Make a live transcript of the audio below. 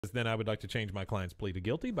Then I would like to change my client's plea to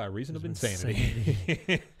guilty by reason of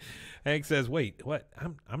insanity. Hank says, wait, what?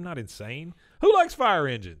 I'm not insane. Who likes fire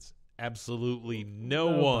engines? Absolutely no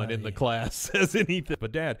one in the class says anything.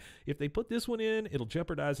 But, Dad, if they put this one in, it'll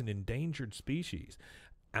jeopardize an endangered species.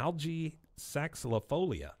 Algae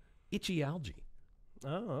saxilifolia. Itchy algae.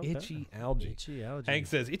 Oh, okay. Itchy algae. Itchy algae. Hank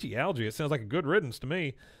says, itchy algae. It sounds like a good riddance to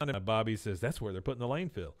me. And Bobby says, that's where they're putting the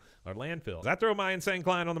landfill. I throw my insane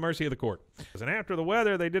client on the mercy of the court. And after the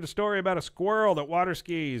weather, they did a story about a squirrel that water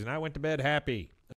skis, and I went to bed happy.